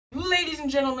Ladies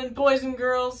and gentlemen, boys and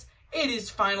girls, it is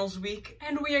finals week,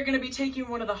 and we are going to be taking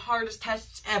one of the hardest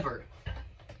tests ever.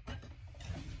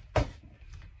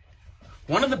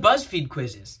 One of the Buzzfeed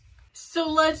quizzes. So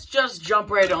let's just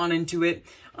jump right on into it.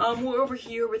 We're over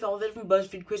here with all the different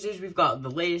Buzzfeed quizzes. We've got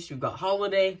the latest, we've got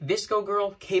holiday, Visco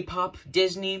Girl, K-pop,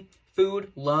 Disney,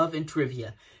 food, love, and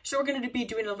trivia. So we're going to be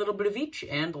doing a little bit of each,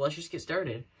 and let's just get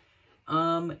started.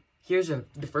 Here's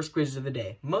the first quiz of the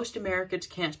day. Most Americans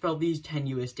can't spell these 10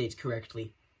 U.S. states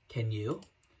correctly. Can you?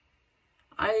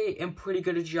 I am pretty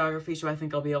good at geography, so I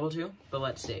think I'll be able to. But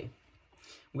let's see.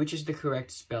 Which is the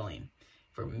correct spelling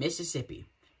for Mississippi?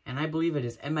 And I believe it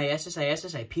is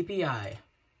M-I-S-S-I-S-S-I-P-P-I.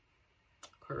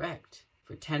 Correct.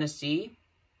 For Tennessee,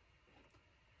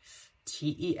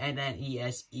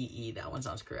 T-E-N-N-E-S-E-E. That one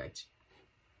sounds correct.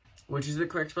 Which is the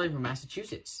correct spelling for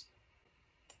Massachusetts?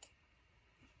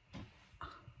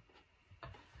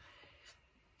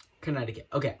 Connecticut.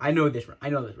 Okay, I know this one.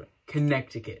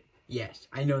 Connecticut. Yes,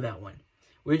 I know that one.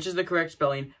 Which is the correct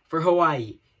spelling for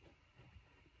Hawaii?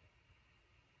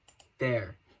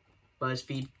 There.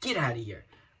 Buzzfeed, get out of here.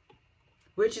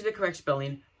 Which is the correct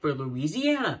spelling for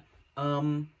Louisiana?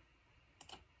 Got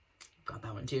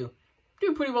that one too.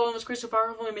 Doing pretty well on this quiz so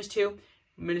far. I've only missed 2.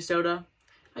 Minnesota.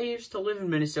 I used to live in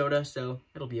Minnesota, so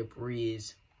it'll be a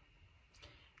breeze.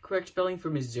 Correct spelling for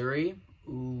Missouri.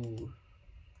 Ooh.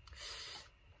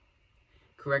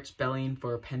 Correct spelling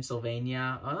for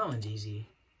Pennsylvania. Oh, that one's easy.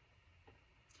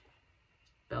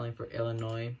 Spelling for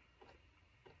Illinois.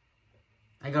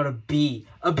 I got a B.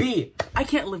 A B! I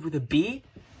can't live with a B.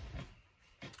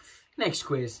 Next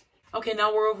quiz. Okay,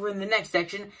 now we're over in the next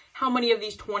section. How many of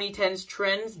these 2010s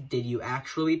trends did you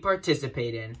actually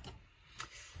participate in?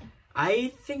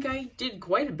 I think I did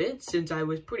quite a bit since I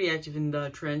was pretty active in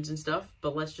the trends and stuff,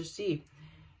 but let's just see.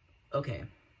 Okay.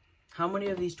 How many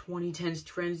of these 2010s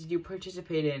trends did you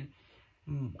participate in?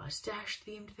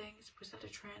 Mustache-themed things? Was that a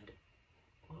trend?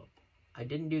 Well, I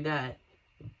didn't do that.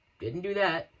 Didn't do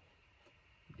that.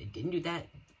 They didn't do that.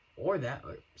 Or that.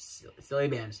 Or silly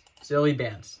bands. Silly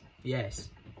bands. Yes.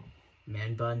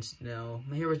 Man buns? No.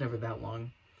 My hair was never that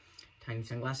long. Tiny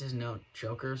sunglasses? No.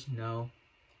 Chokers? No.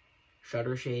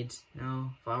 Shutter shades?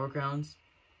 No. Flower crowns?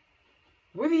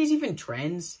 Were these even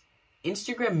trends?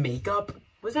 Instagram makeup?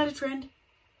 Was that a trend?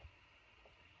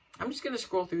 I'm just going to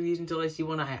scroll through these until I see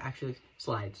one I actually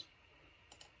slides.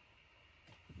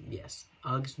 Yes.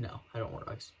 Uggs? No. I don't wear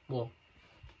Uggs. Well,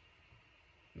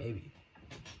 maybe.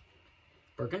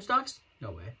 Birkenstocks?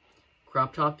 No way.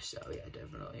 Crop tops? Oh yeah,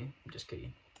 definitely. I'm just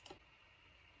kidding.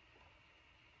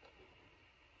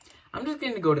 I'm just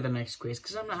going to go to the next quiz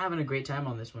because I'm not having a great time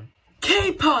on this one.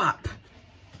 K-pop!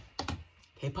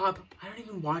 K-pop? I don't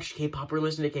even watch K-pop or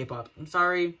listen to K-pop. I'm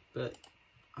sorry, but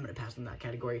I'm going to pass on that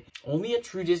category. Only a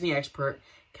true Disney expert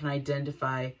can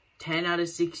identify 10 out of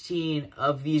 16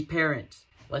 of these parents.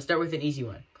 Let's start with an easy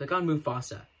one. Click on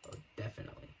Mufasa. Oh,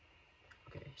 definitely.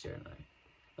 Okay, certainly.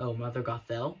 Oh, Mother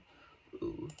Gothel.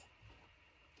 Ooh.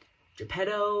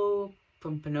 Geppetto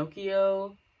from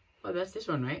Pinocchio. Oh, that's this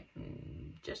one, right?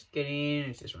 Just kidding.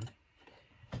 It's this one.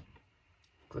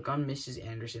 Click on Mrs.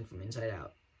 Anderson from Inside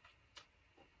Out.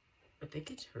 I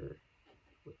think it's her.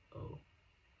 Oh.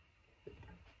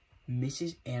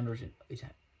 Mrs. Anderson. Is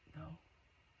that? No.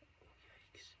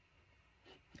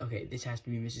 Yikes. Okay, this has to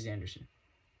be Mrs. Anderson.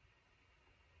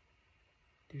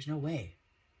 There's no way.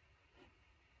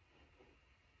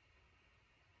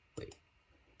 Wait.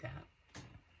 That.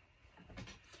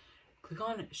 Click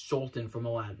on Sultan from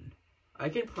Aladdin. I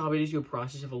can probably just do a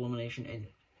process of elimination and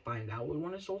find out what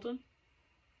one is Sultan.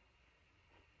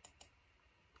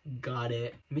 Got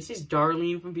it. Mrs.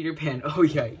 Darlene from Peter Pan. Oh,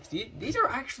 yikes. These are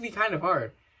actually kind of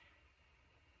hard.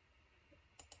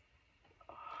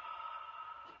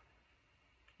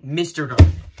 Mr.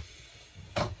 Darlene.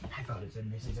 I thought it said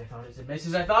Mrs. I thought it said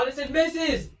Mrs. I thought it said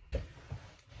Mrs.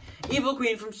 Evil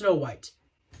Queen from Snow White.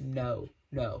 No,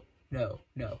 no, no,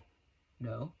 no,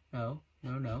 no, no, no,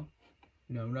 no, no,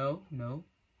 no, no, no,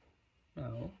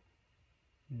 no,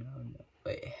 no.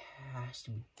 Wait, it has to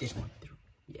be this one.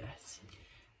 Yes.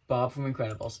 Bob from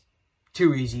Incredibles.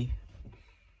 Too easy.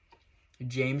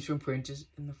 James from Princess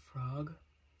and the Frog.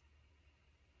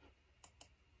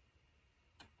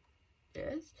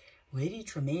 Yes. Lady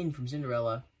Tremaine from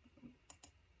Cinderella.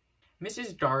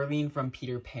 Mrs. Darlene from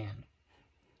Peter Pan.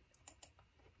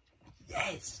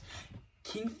 Yes.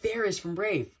 King Ferris from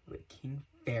Brave. Wait, King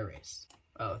Ferris.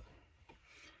 Oh.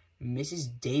 Mrs.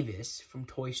 Davis from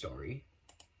Toy Story.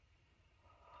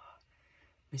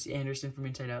 Miss Anderson from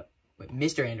Inside Out. Wait,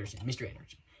 Mr. Anderson. Mr.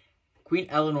 Anderson. Queen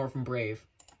Eleanor from Brave.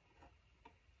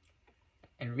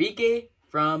 Enrique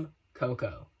from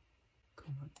Coco.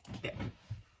 Come on. Yeah.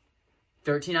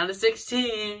 13 out of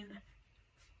 16.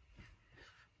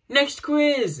 Next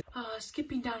quiz.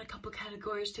 Skipping down a couple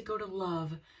categories to go to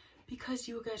love. Because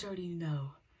you guys already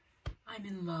know, I'm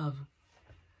in love.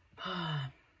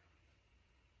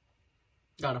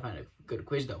 Gotta find a good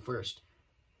quiz though first.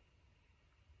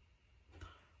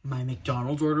 My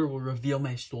McDonald's order will reveal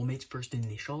my soulmate's first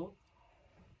initial.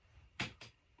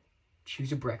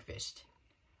 Choose a breakfast.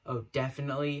 Oh,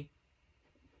 definitely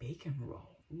bacon roll.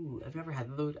 Ooh, I've never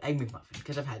had those. Egg McMuffin,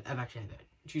 because I've actually had that.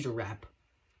 Choose a wrap.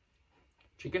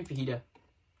 Chicken fajita.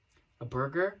 A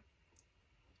burger.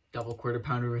 Double quarter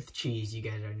pounder with cheese. You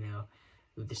guys already know.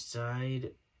 Ooh, the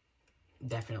side.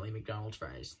 Definitely McDonald's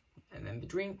fries. And then the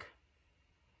drink.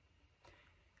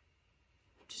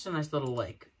 Just a nice little,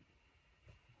 like,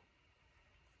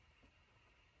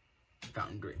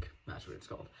 fountain drink. That's what it's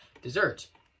called. Dessert.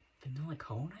 Vanilla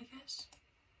cone, I guess?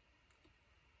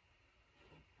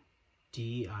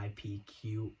 D, I, P,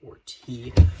 Q, or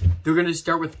T. They're gonna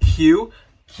start with Q?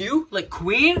 Q? Like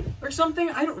queen or something?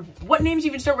 What names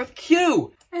even start with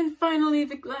Q? And finally,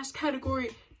 the last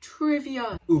category,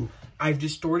 trivia. Ooh, I've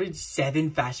distorted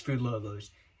 7 fast food logos.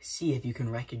 See if you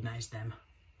can recognize them.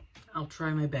 I'll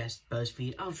try my best,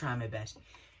 Buzzfeed. I'll try my best.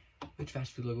 Which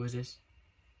fast food logo is this?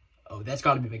 Oh, that's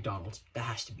gotta be McDonald's. That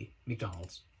has to be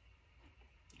McDonald's.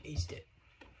 Aced it.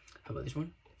 How about this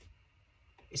one?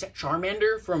 Is that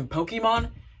Charmander from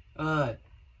Pokemon?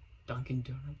 Dunkin'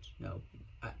 Donuts? No.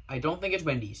 I don't think it's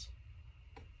Wendy's.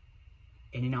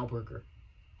 In-N-Out Burger.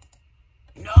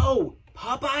 No!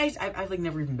 Popeyes? I've like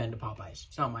never even been to Popeyes.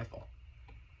 It's not my fault.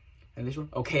 And this one?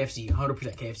 Oh, KFC.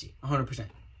 100% KFC. 100%.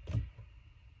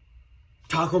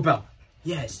 Taco Bell.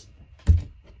 Yes.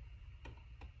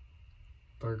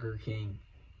 Burger King.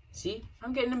 See?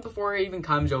 I'm getting them before it even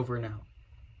comes over now.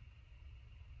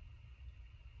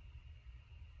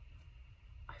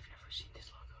 I've never seen this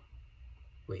logo.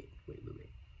 Wait.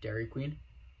 Dairy Queen?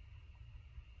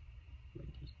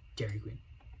 Dairy Queen.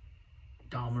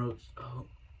 Domino's. Oh,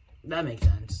 that makes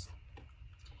sense.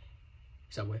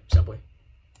 Subway.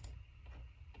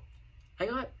 I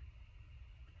got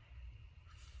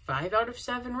 5 out of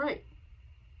 7 right.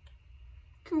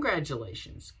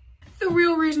 Congratulations. The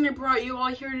real reason I brought you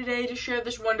all here today to share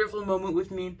this wonderful moment with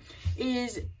me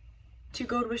is to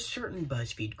go to a certain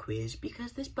Buzzfeed quiz,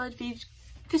 because this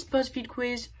Buzzfeed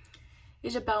quiz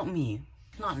is about me.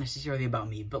 Not necessarily about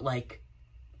me, but like,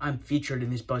 I'm featured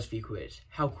in this Buzzfeed quiz.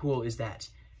 How cool is that?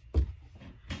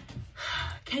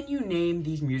 Can you name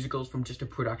these musicals from just a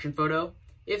production photo?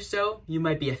 If so, you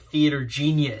might be a theater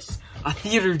genius. A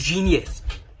theater genius.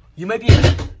 You might be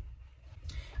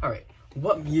Alright,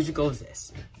 what musical is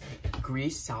this?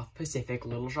 Grease, South Pacific,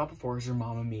 Little Shop of Horrors, or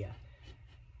Mamma Mia?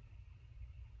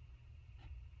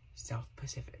 South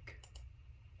Pacific.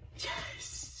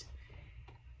 Yes!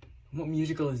 What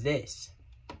musical is this?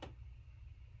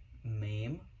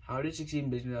 Mame. How to Succeed in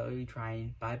Business Without You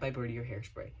Trying. Bye Bye Birdie or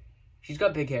Hairspray. She's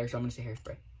got big hair, so I'm gonna say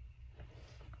Hairspray.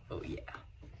 Oh yeah.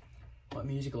 What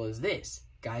musical is this?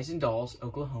 Guys and Dolls,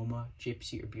 Oklahoma,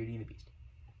 Gypsy, or Beauty and the Beast?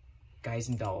 Guys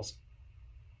and Dolls.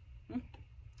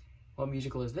 What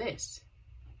musical is this?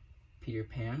 Peter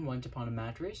Pan, Once Upon a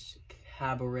Mattress,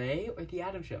 Cabaret, or The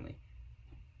Addams Family?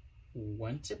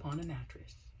 Once Upon a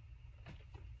Mattress.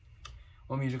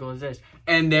 What musical is this?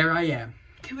 And there I am.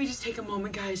 Can we just take a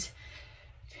moment, guys?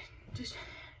 Just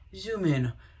zoom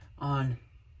in on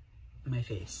my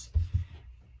face.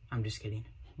 I'm just kidding.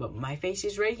 But my face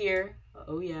is right here.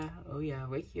 Oh yeah,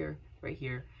 right here.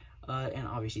 And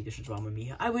obviously this is Mamma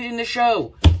Mia. I was in the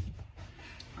show.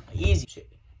 Easy.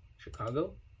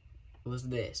 Chicago? What was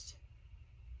this?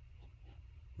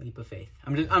 Leap of Faith.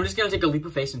 I'm just gonna take a leap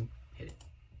of faith and hit it.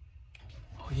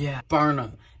 Oh yeah,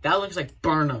 Barnum. That looks like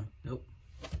Barnum. Nope.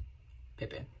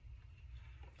 Pippin.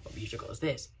 What musical is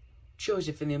this?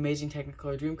 Joseph and the Amazing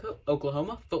Technicolor Dreamcoat,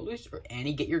 Oklahoma, Footloose, or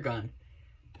Annie, Get Your Gun?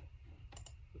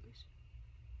 Footloose.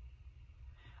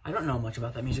 I don't know much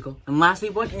about that musical. And lastly,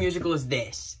 what musical is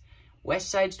this? West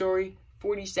Side Story,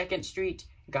 42nd Street,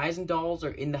 Guys and Dolls,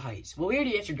 or In the Heights? Well, we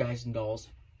already answered Guys and Dolls.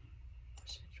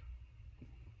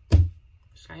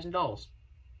 Guys and Dolls.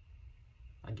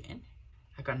 Again?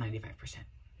 I got 95%.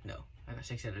 No, I got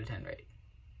 6 out of 10 right.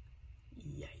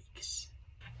 Yikes.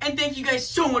 And thank you guys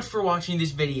so much for watching this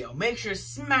video. Make sure to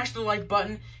smash the like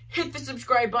button, hit the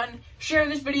subscribe button, share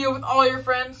this video with all your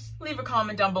friends, leave a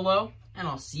comment down below, and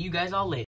I'll see you guys all later.